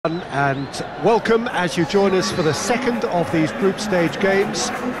And welcome as you join us for the second of these group stage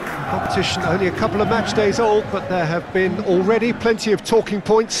games. Competition only a couple of match days old, but there have been already plenty of talking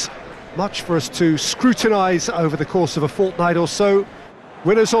points, much for us to scrutinise over the course of a fortnight or so.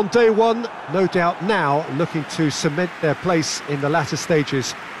 Winners on day one, no doubt now looking to cement their place in the latter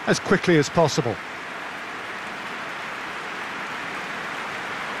stages as quickly as possible.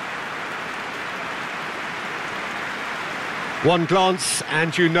 One glance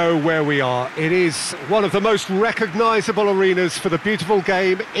and you know where we are. It is one of the most recognisable arenas for the beautiful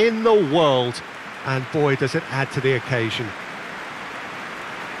game in the world. And boy, does it add to the occasion.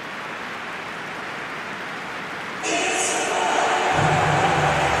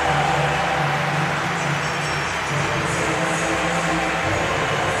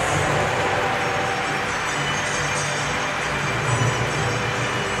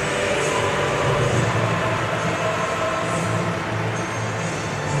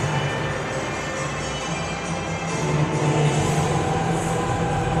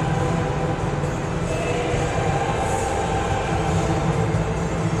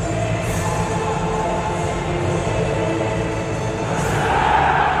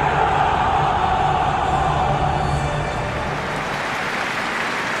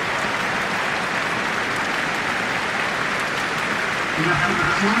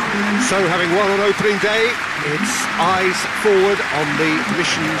 So, having won on opening day, it's eyes forward on the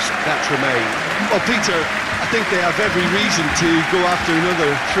missions that remain. Well, Peter, I think they have every reason to go after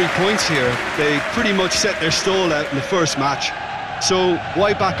another 3 points here. They pretty much set their stall out in the first match. So,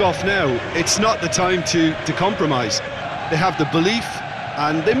 why back off now? It's not the time to compromise. They have the belief,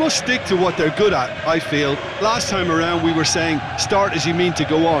 and they must stick to what they're good at, I feel. Last time around, we were saying, start as you mean to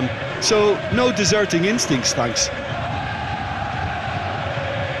go on. So, no deserting instincts, thanks.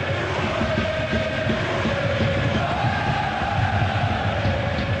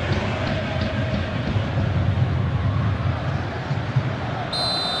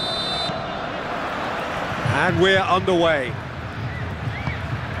 And we're underway.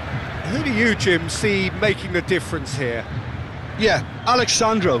 Who do you, Jim, see making the difference here? Yeah,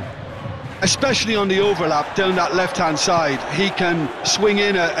 Alexandro. Especially on the overlap down that left-hand side. He can swing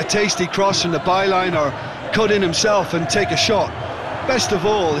in a tasty cross from the byline or cut in himself and take a shot. Best of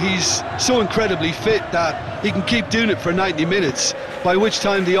all, he's so incredibly fit that he can keep doing it for 90 minutes, by which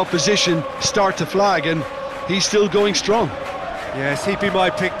time the opposition start to flag, and he's still going strong. Yes, he'd be my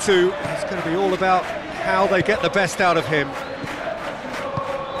pick too. It's going to be all about how they get the best out of him.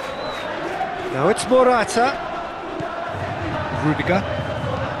 Now it's Morata. Rudiger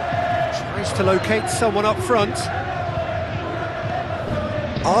tries to locate someone up front.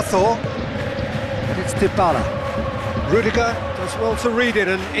 Arthur. And it's Dybala. Rudiger does well to read it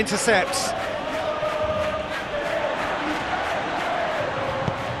and intercepts.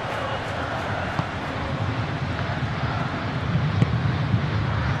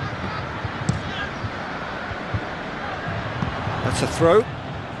 That's a throw.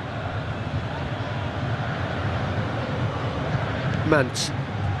 Mant.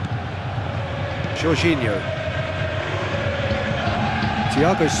 Jorginho.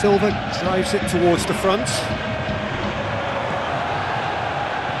 Thiago Silva drives it towards the front.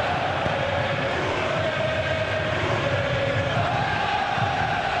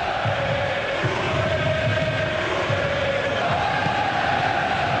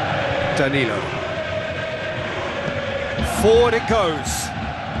 Danilo. Forward it goes.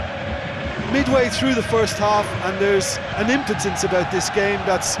 Midway through the first half, and there's an impotence about this game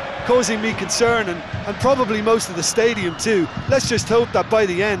that's causing me concern, and probably most of the stadium too. Let's just hope that by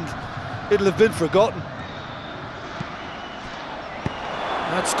the end it'll have been forgotten.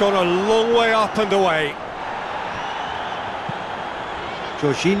 That's gone a long way up and away.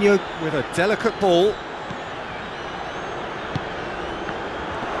 Jorginho with a delicate ball.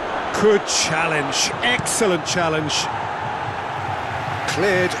 Good challenge, excellent challenge.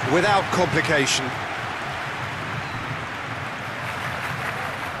 Cleared without complication.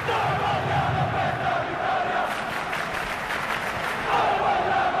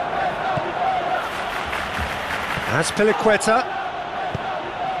 That's Piliqueta.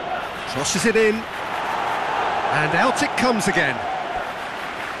 Crosses it in. And out it comes again.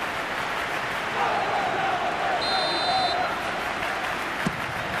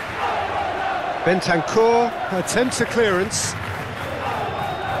 Bentancur attempts a clearance.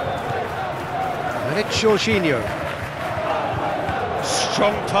 And it's Jorginho.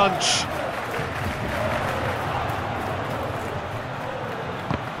 Strong punch.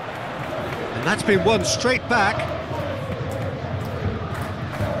 And that's been won straight back.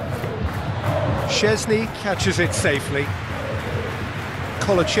 Szczesny catches it safely.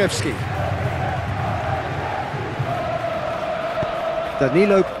 Kolachevsky.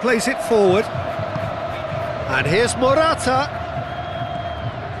 Danilo plays it forward. And here's Morata.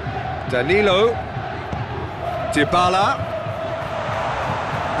 Danilo. Dybala.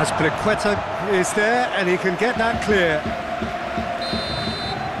 Azpilicueta is there, and he can get that clear.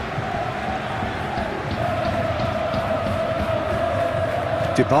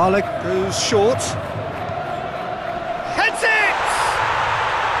 Dybala goes short. Heads it!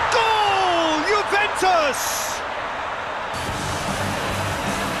 Goal! Juventus!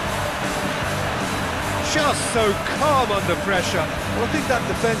 Just so calm under pressure. Well, I think that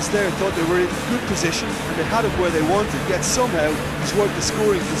defence there thought they were in good position and they had him where they wanted, yet somehow he's worked the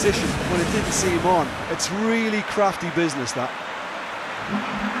scoring position when it didn't see him on. It's really crafty business, that.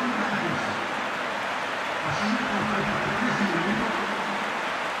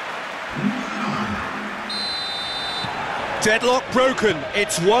 Deadlock broken,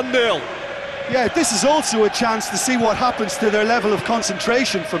 it's 1-0. Yeah, this is also a chance to see what happens to their level of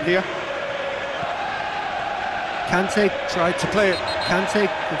concentration from here. Kante tried to play it. Kante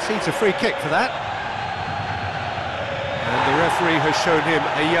concedes a free kick for that. And the referee has shown him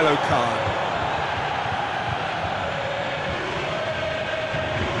a yellow card.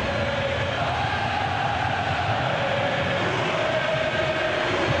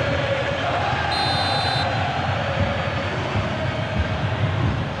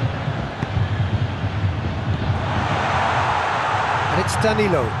 And it's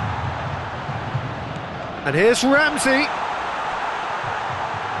Danilo. And here's Ramsey.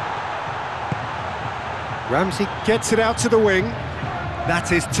 Ramsey gets it out to the wing.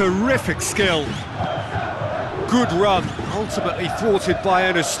 That is terrific skill. Good run, ultimately thwarted by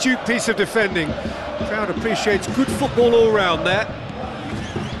an astute piece of defending. Crowd appreciates good football all round there.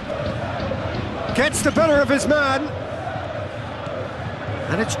 Gets the better of his man.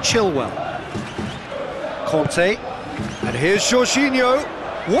 And it's Chilwell. Conte. And here's Jorginho.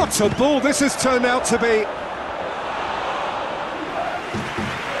 What a ball this has turned out to be! And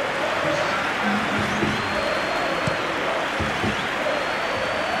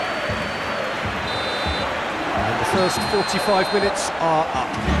the first 45 minutes are up.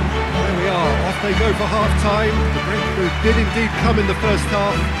 There we are, off they go for half-time. The breakthrough did indeed come in the first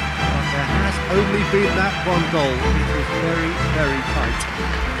half, but there has only been that one goal. It was very, very tight.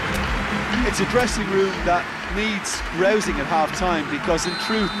 It's a dressing room that needs rousing at half-time because in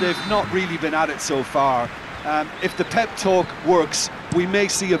truth they've not really been at it so far. If the pep talk works, we may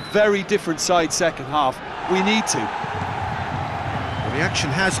see a very different side second half. We need to. Well, the action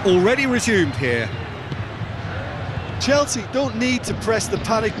has already resumed here. Chelsea don't need to press the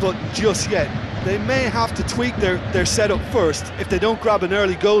panic button just yet. They may have to tweak their setup first. If they don't grab an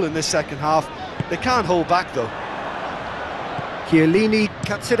early goal in this second half, they can't hold back though. Chiellini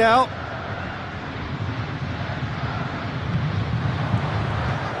cuts it out.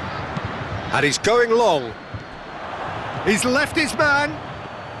 And he's going long. He's left his man.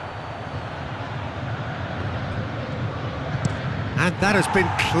 And that has been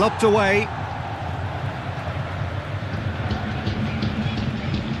clubbed away.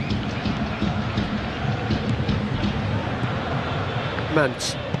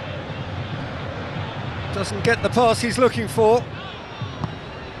 Mant doesn't get the pass he's looking for.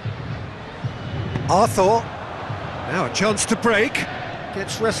 Arthur. Now a chance to break.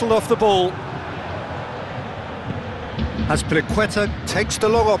 Gets wrestled off the ball. Azpilicueta takes the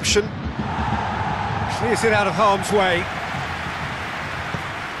long option. Clears it out of harm's way.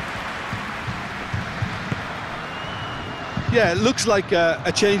 Yeah, it looks like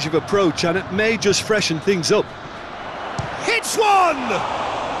a change of approach and it may just freshen things up. Hits one!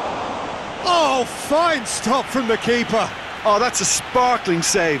 Oh, fine stop from the keeper. Oh, that's a sparkling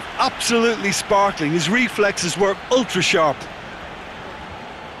save. Absolutely sparkling. His reflexes were ultra sharp.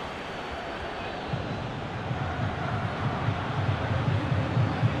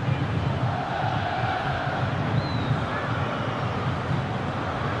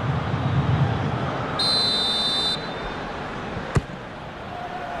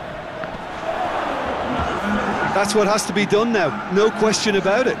 That's what has to be done now, no question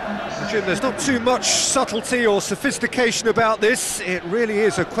about it. Jim, there's not too much subtlety or sophistication about this. It really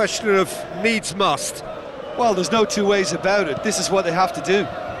is a question of needs must. Well, there's no two ways about it. This is what they have to do.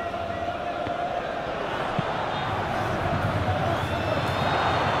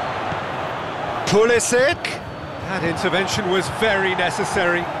 Pulisic. That intervention was very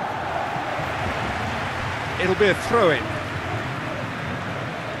necessary. It'll be a throw-in.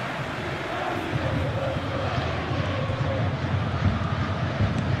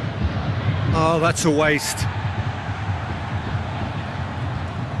 Oh, that's a waste.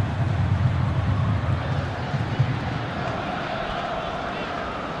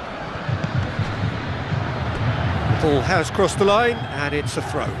 Ball has crossed the line, and it's a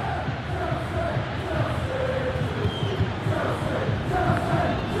throw.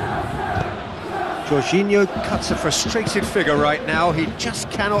 Jorginho cuts a frustrated figure right now. He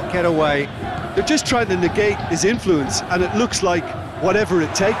just cannot get away. They're just trying to negate his influence, and it looks like whatever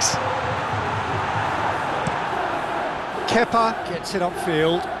it takes. Kepa gets it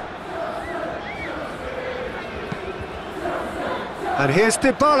upfield. And here's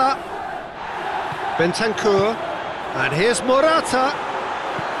Dybala. Bentancur. And here's Morata.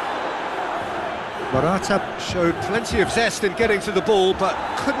 Morata showed plenty of zest in getting to the ball, but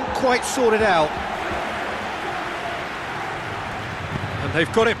couldn't quite sort it out. And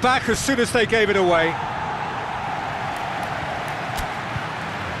they've got it back as soon as they gave it away.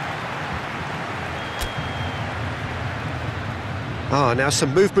 Now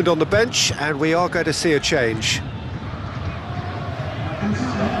some movement on the bench, and we are going to see a change.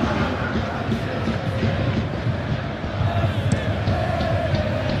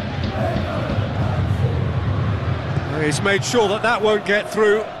 He's made sure that that won't get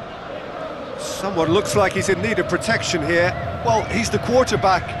through. Someone looks like he's in need of protection here. Well, he's the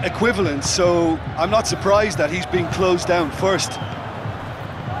quarterback equivalent, so I'm not surprised that he's being closed down first.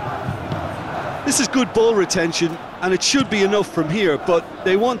 This is good ball retention, and it should be enough from here, but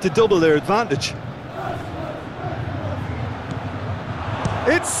they want to double their advantage.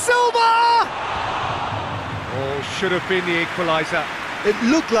 It's Silva! Oh, should have been the equaliser. It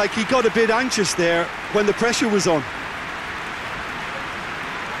looked like he got a bit anxious there when the pressure was on.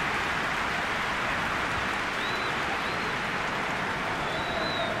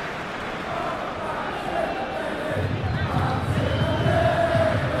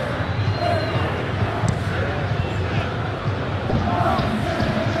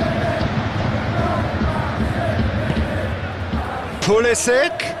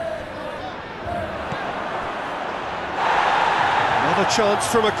 Pulisic. Another chance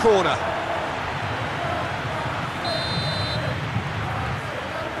from a corner.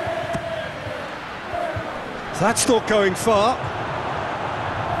 That's not going far.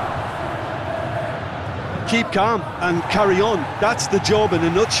 Keep calm and carry on. That's the job in a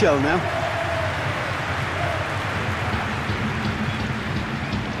nutshell now.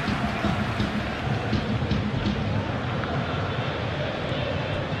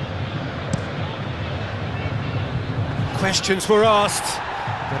 Questions were asked,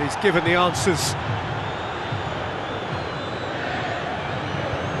 but he's given the answers.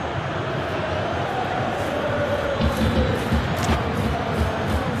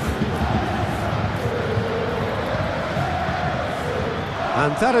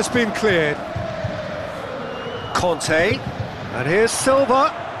 And that has been cleared. Conte, and here's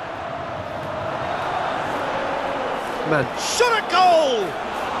Silva. Man, shot a goal!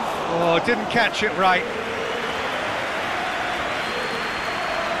 Oh, didn't catch it right.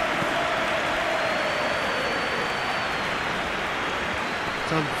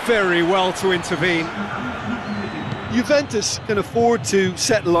 Done very well to intervene. Juventus can afford to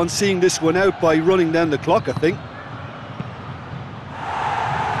settle on seeing this one out by running down the clock, I think.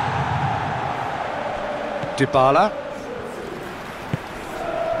 Dybala.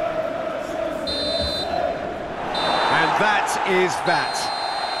 And that is that.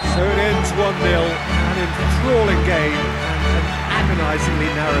 So it ends 1-0, an enthralling game and an agonisingly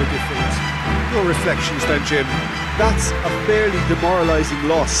narrow defeat. Your reflections then, Jim? That's a fairly demoralising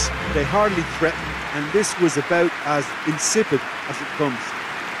loss. They hardly threatened, and this was about as insipid as it comes.